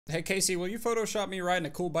Hey, Casey, will you Photoshop me riding a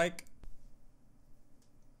cool bike?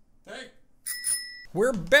 Hey.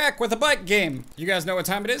 We're back with a bike game. You guys know what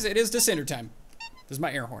time it is? It is Descender time. This is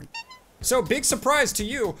my air horn. So, big surprise to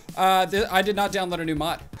you, I did not download a new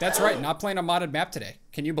mod. That's right, not playing a modded map today.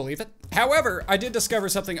 Can you believe it? However, I did discover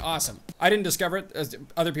something awesome. I didn't discover it, as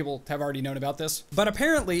other people have already known about this. But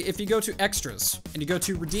apparently, if you go to extras, and you go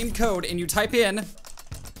to redeem code, and you type in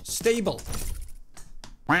stable,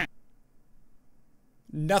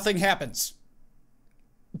 nothing happens.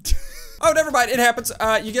 Oh, never mind, it happens.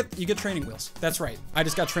 You get training wheels. That's right, I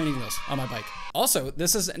just got training wheels on my bike. Also,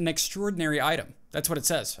 this is an extraordinary item. That's what it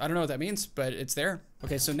says. I don't know what that means, but it's there.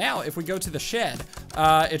 Okay, so now if we go to the shed,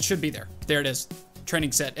 it should be there. There it is,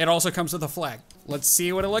 training set. It also comes with a flag. Let's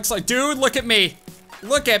see what it looks like. Dude, look at me.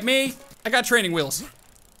 Look at me. I got training wheels.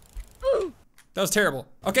 That was terrible.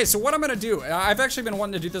 Okay, so what I'm gonna do, I've actually been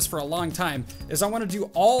wanting to do this for a long time, is I wanna do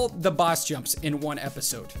all the boss jumps in one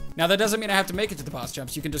episode. Now that doesn't mean I have to make it to the boss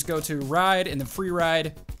jumps. You can just go to ride and then free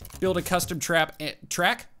ride, build a custom trap,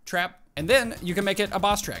 and then you can make it a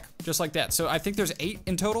boss track, just like that. So I think there's 8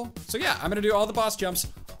 in total. So yeah, I'm gonna do all the boss jumps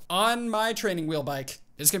on my training wheel bike.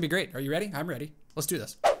 It's gonna be great. Are you ready? I'm ready. Let's do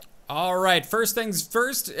this. All right, first things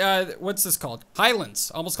first, what's this called? Highlands,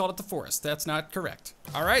 almost called it the forest. That's not correct.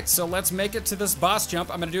 All right, so let's make it to this boss jump.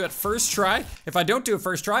 I'm gonna do it first try. If I don't do it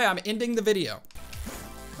first try, I'm ending the video.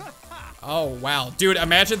 Oh, wow. Dude,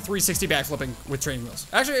 imagine 360 backflipping with training wheels.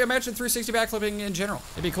 Actually, imagine 360 backflipping in general.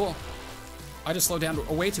 It'd be cool. I just slowed down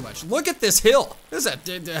way too much. Look at this hill. This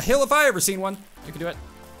is a hill if I ever seen one. You can do it.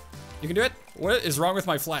 You can do it. What is wrong with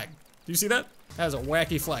my flag? Do you see that? That is a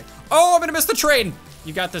wacky flag. Oh, I'm gonna miss the train.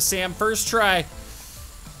 You got this, Sam. First try.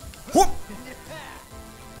 Whoop.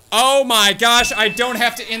 Oh my gosh, I don't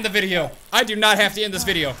have to end the video. I do not have to end this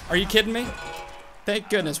video. Are you kidding me? Thank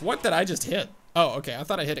goodness. What did I just hit? Oh, okay. I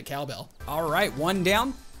thought I hit a cowbell. All right, 1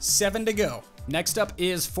 down, 7 to go. Next up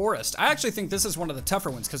is forest. I actually think this is one of the tougher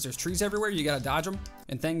ones because there's trees everywhere. You gotta dodge them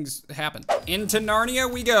and things happen. Into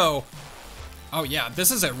Narnia we go. Oh yeah, this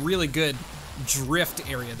is a really good drift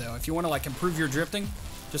area though. If you want to like improve your drifting,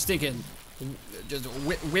 just just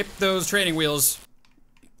whip those training wheels.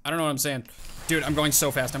 I don't know what I'm saying. Dude, I'm going so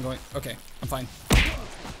fast. Okay, I'm fine.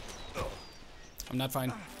 I'm not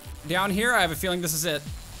fine. Down here, I have a feeling this is it.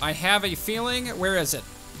 I have a feeling, where is it?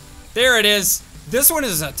 There it is. This one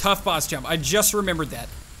is a tough boss jump. I just remembered that.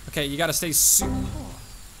 Okay, you gotta stay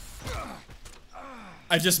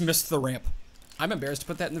I just missed the ramp. I'm embarrassed to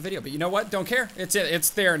put that in the video, but you know what? Don't care. It's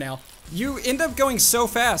there now. You end up going so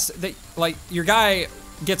fast that, like, your guy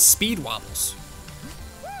gets speed wobbles.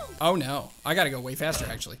 Oh no, I gotta go way faster,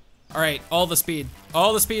 actually. All right, all the speed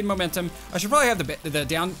momentum. I should probably have the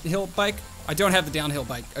downhill bike. I don't have the downhill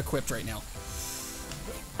bike equipped right now.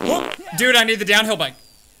 Whoop. Dude, I need the downhill bike.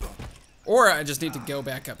 Or I just need to go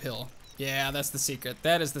back uphill. Yeah, that's the secret.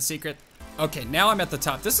 That is the secret. Okay, now I'm at the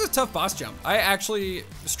top. This is a tough boss jump. I actually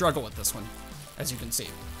struggle with this one, as you can see.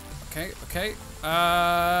 Okay.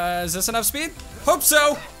 Is this enough speed? Hope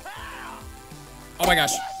so. Oh my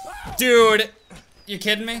gosh. Dude, you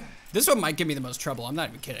kidding me? This one might give me the most trouble. I'm not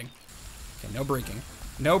even kidding. Okay, no braking.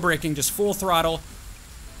 No braking, just full throttle.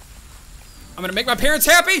 I'm gonna make my parents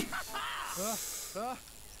happy.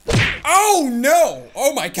 Oh no!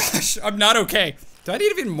 Oh my gosh, I'm not okay. Do I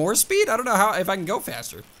need even more speed? I don't know if I can go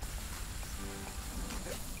faster.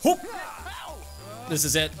 Whoop. This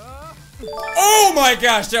is it. Oh my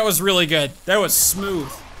gosh, that was really good. That was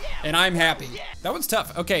smooth, and I'm happy. That one's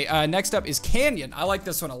tough. Okay, next up is canyon. I like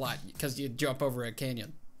this one a lot because you jump over a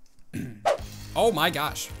canyon. Oh my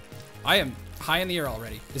gosh, I am high in the air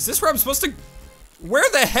already. Is this where I'm supposed to? Where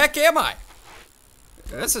the heck am I?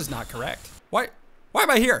 This is not correct. Why am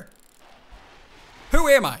I here? Who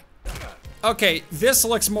am I? Okay, this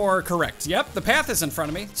looks more correct. Yep, the path is in front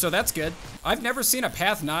of me, so that's good. I've never seen a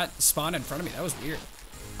path not spawn in front of me. That was weird.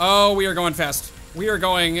 Oh, we are going fast. We are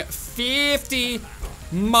going 50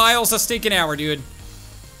 miles a stinking hour, dude.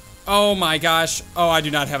 Oh my gosh. Oh, I do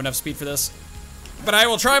not have enough speed for this, but I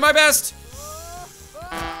will try my best.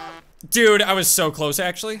 Dude, I was so close,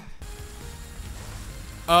 actually.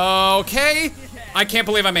 Okay. I can't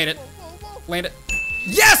believe I made it. Land it.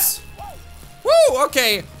 Yes! Woo,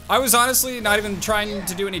 okay. I was honestly not even trying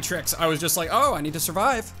to do any tricks. I was just like, oh, I need to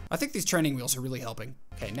survive. I think these training wheels are really helping.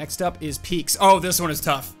 Okay, next up is peaks. Oh, this one is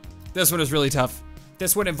tough. This one is really tough.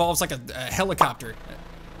 This one involves like a helicopter.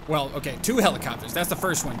 Well, okay, 2 helicopters. That's the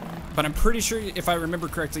first one. But I'm pretty sure, if I remember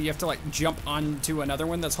correctly, you have to like jump onto another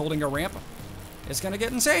one that's holding a ramp. It's gonna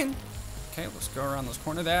get insane. Okay, let's go around this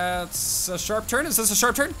corner. That's a sharp turn. Is this a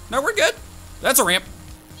sharp turn? No, we're good. That's a ramp.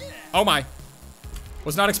 Oh my.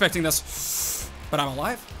 Was not expecting this, but I'm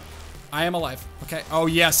alive. I am alive. Okay, oh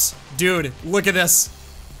yes. Dude, look at this.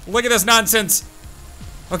 Look at this nonsense.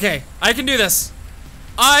 Okay, I can do this.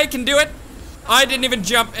 I can do it. I didn't even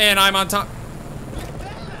jump and I'm on top.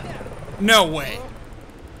 No way.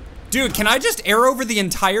 Dude, can I just air over the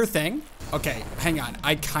entire thing? Okay, hang on.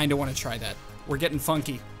 I kind of want to try that. We're getting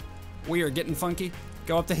funky. We are getting funky.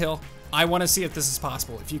 Go up the hill. I want to see if this is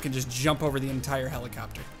possible. If you can just jump over the entire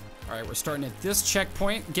helicopter. All right, we're starting at this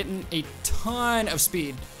checkpoint, getting a ton of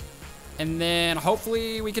speed. And then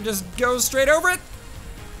hopefully we can just go straight over it.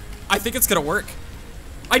 I think it's gonna work.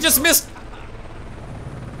 I just missed.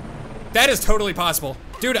 That is totally possible.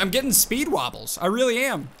 Dude, I'm getting speed wobbles. I really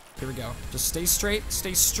am. Here we go. Just stay straight,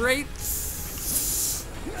 stay straight.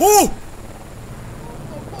 Oh!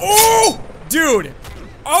 Oh! Dude.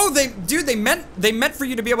 Oh, they meant for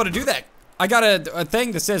you to be able to do that. I got a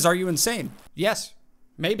thing that says, are you insane? Yes,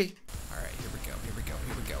 maybe. All right, here we go, here we go,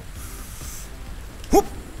 here we go. Whoop!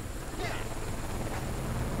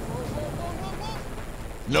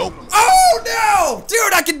 Nope. Oh no!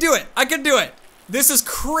 Dude, I can do it. I can do it. This is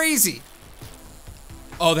crazy.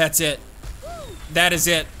 Oh, that's it. That is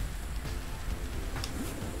it.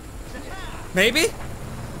 Maybe?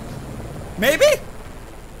 Maybe?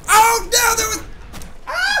 Oh no, there was.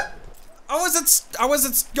 Ah! I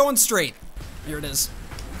wasn't going straight. Here it is.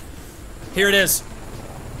 Here it is.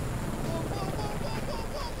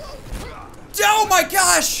 Oh my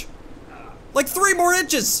gosh! Like 3 more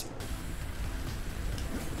inches.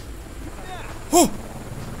 Oh!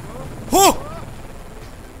 Oh!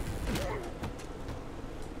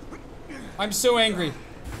 I'm so angry.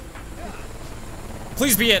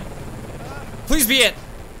 Please be it. Please be it.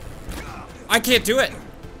 I can't do it.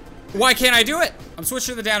 Why can't I do it? I'm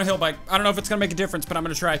switching to the downhill bike. I don't know if it's gonna make a difference, but I'm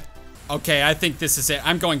gonna try. Okay, I think this is it.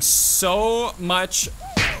 I'm going so much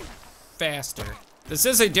faster. This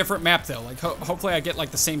is a different map though. Like, hopefully I get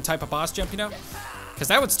like the same type of boss jump, you know? Because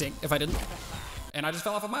that would stink if I didn't. And I just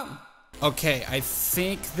fell off a mountain. Okay, I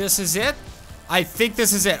think this is it. I think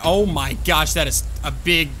this is it. Oh my gosh, that is a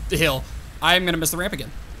big hill. I'm gonna miss the ramp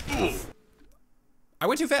again. I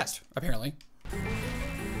went too fast, apparently.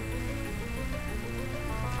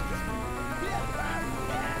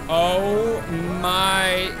 Oh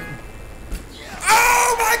my.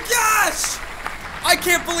 Oh my gosh! I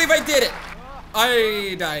can't believe I did it.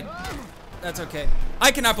 I died. That's okay.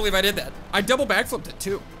 I cannot believe I did that. I double backflipped it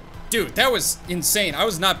too. Dude, that was insane. I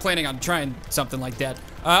was not planning on trying something like that.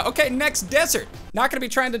 Okay, next desert. Not gonna be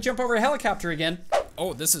trying to jump over a helicopter again.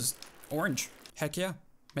 Oh, this is orange. Heck yeah,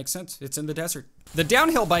 makes sense. It's in the desert. The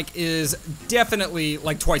downhill bike is definitely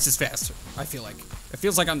like twice as fast, I feel like. It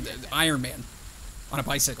feels like I'm Iron Man on a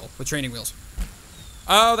bicycle with training wheels.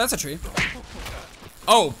 Oh, that's a tree.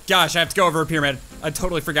 Oh gosh, I have to go over a pyramid. I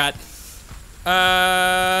totally forgot.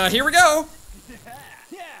 Here we go.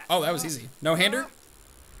 Oh, that was easy. No hander?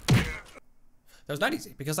 That was not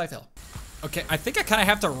easy because I fell. Okay, I think I kind of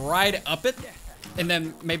have to ride up it and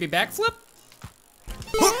then maybe backflip.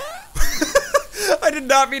 I did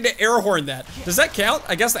not mean to air horn that. Does that count?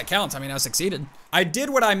 I guess that counts. I mean, I succeeded. I did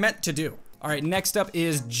what I meant to do. All right, next up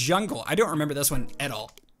is jungle. I don't remember this one at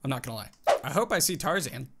all. I'm not gonna lie. I hope I see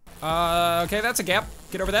Tarzan. Okay, that's a gap.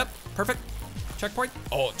 Get over that. Perfect. Checkpoint.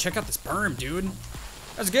 Oh, check out this berm, dude.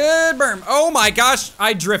 That's a good berm. Oh my gosh,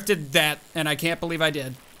 I drifted that and I can't believe I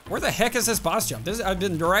did. Where the heck is this boss jump? I've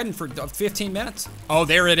been riding for 15 minutes. Oh,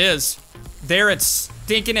 there it is. There it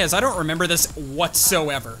stinking is. I don't remember this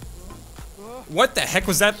whatsoever. What the heck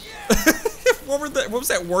was that? What was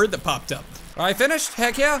that word that popped up? I finished,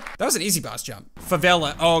 heck yeah. That was an easy boss jump.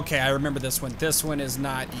 Favela, oh, okay, I remember this one. This one is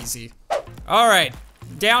not easy. All right,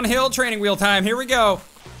 downhill training wheel time, here we go.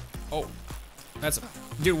 Oh,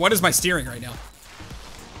 dude, what is my steering right now?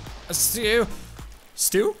 A stew?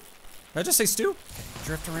 Stew? Did I just say stew? Okay,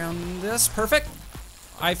 drift around this, perfect.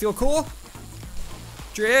 I feel cool.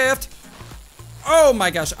 Drift. Oh my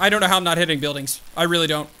gosh, I don't know how I'm not hitting buildings. I really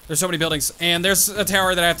don't. There's so many buildings. And there's a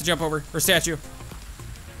tower that I have to jump over, or statue.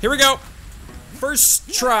 Here we go.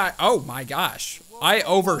 First try. Oh my gosh. I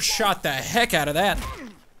overshot the heck out of that.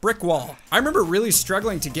 Brick wall. I remember really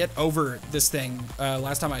struggling to get over this thing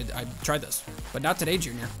last time I tried this. But not today,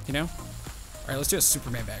 Junior, you know? All right, let's do a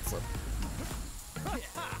Superman backflip.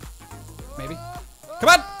 Maybe. Come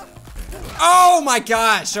on. Oh my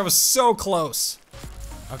gosh, I was so close.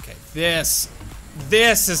 Okay, this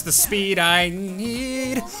is the speed I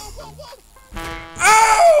need.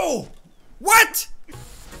 Oh! What?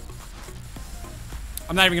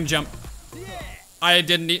 I'm not even gonna jump. I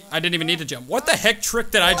didn't even need to jump. What the heck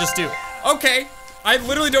trick did I just do? Okay, I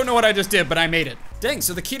literally don't know what I just did, but I made it. Dang,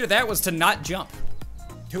 so the key to that was to not jump.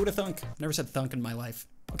 Who would have thunk? Never said thunk in my life.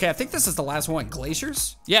 Okay, I think this is the last one.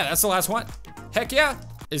 Glaciers? Yeah, that's the last one. Heck yeah.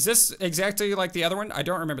 Is this exactly like the other one? I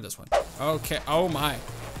don't remember this one. Okay, oh my.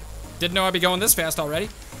 Didn't know I'd be going this fast already.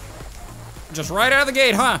 Just right out of the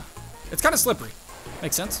gate, huh? It's kind of slippery.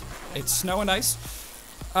 Makes sense. It's snow and ice.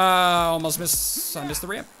 Almost missed, I missed the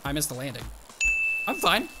ramp. I missed the landing. I'm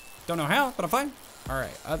fine. Don't know how, but I'm fine. All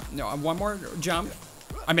right, no, one more jump.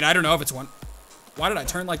 I mean, I don't know if it's one. Why did I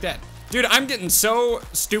turn like that? Dude, I'm getting so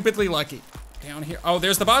stupidly lucky. Down here, oh,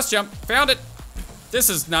 there's the boss jump. Found it. This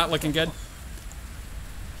is not looking good.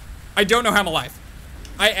 I don't know how I'm alive.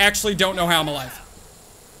 I actually don't know how I'm alive.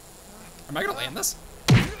 Am I gonna land this?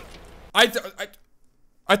 I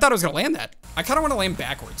thought I was gonna land that. I kind of want to land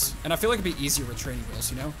backwards, and I feel like it'd be easier with training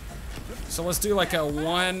wheels, you know? So let's do like a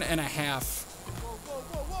 1.5.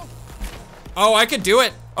 Oh, I could do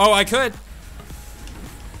it. Oh, I could.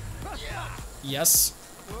 Yes.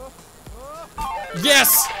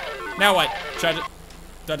 Yes! Now what? Should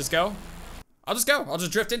I just go? I'll just go. I'll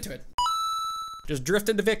just drift into it. Just drift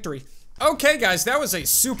into victory. Okay, guys, that was a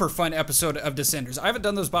super fun episode of Descenders. I haven't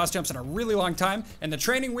done those boss jumps in a really long time, and the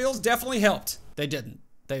training wheels definitely helped. They didn't.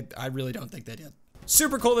 I really don't think they did.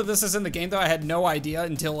 Super cool that this is in the game, though. I had no idea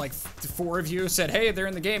until like 4 of you said, hey, they're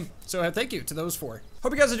in the game. So thank you to those 4.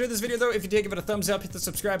 Hope you guys enjoyed this video, though. If you did, give it a thumbs up, hit the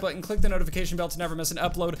subscribe button, click the notification bell to never miss an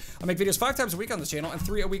upload. I make videos 5 times a week on this channel and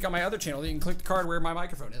 3 a week on my other channel. You can click the card where my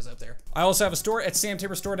microphone is up there. I also have a store at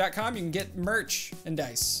samtaborstore.com. You can get merch and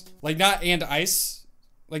dice. Like, not and ice.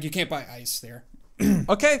 Like, you can't buy ice there.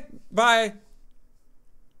 Okay, bye.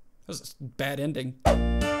 That was a bad ending.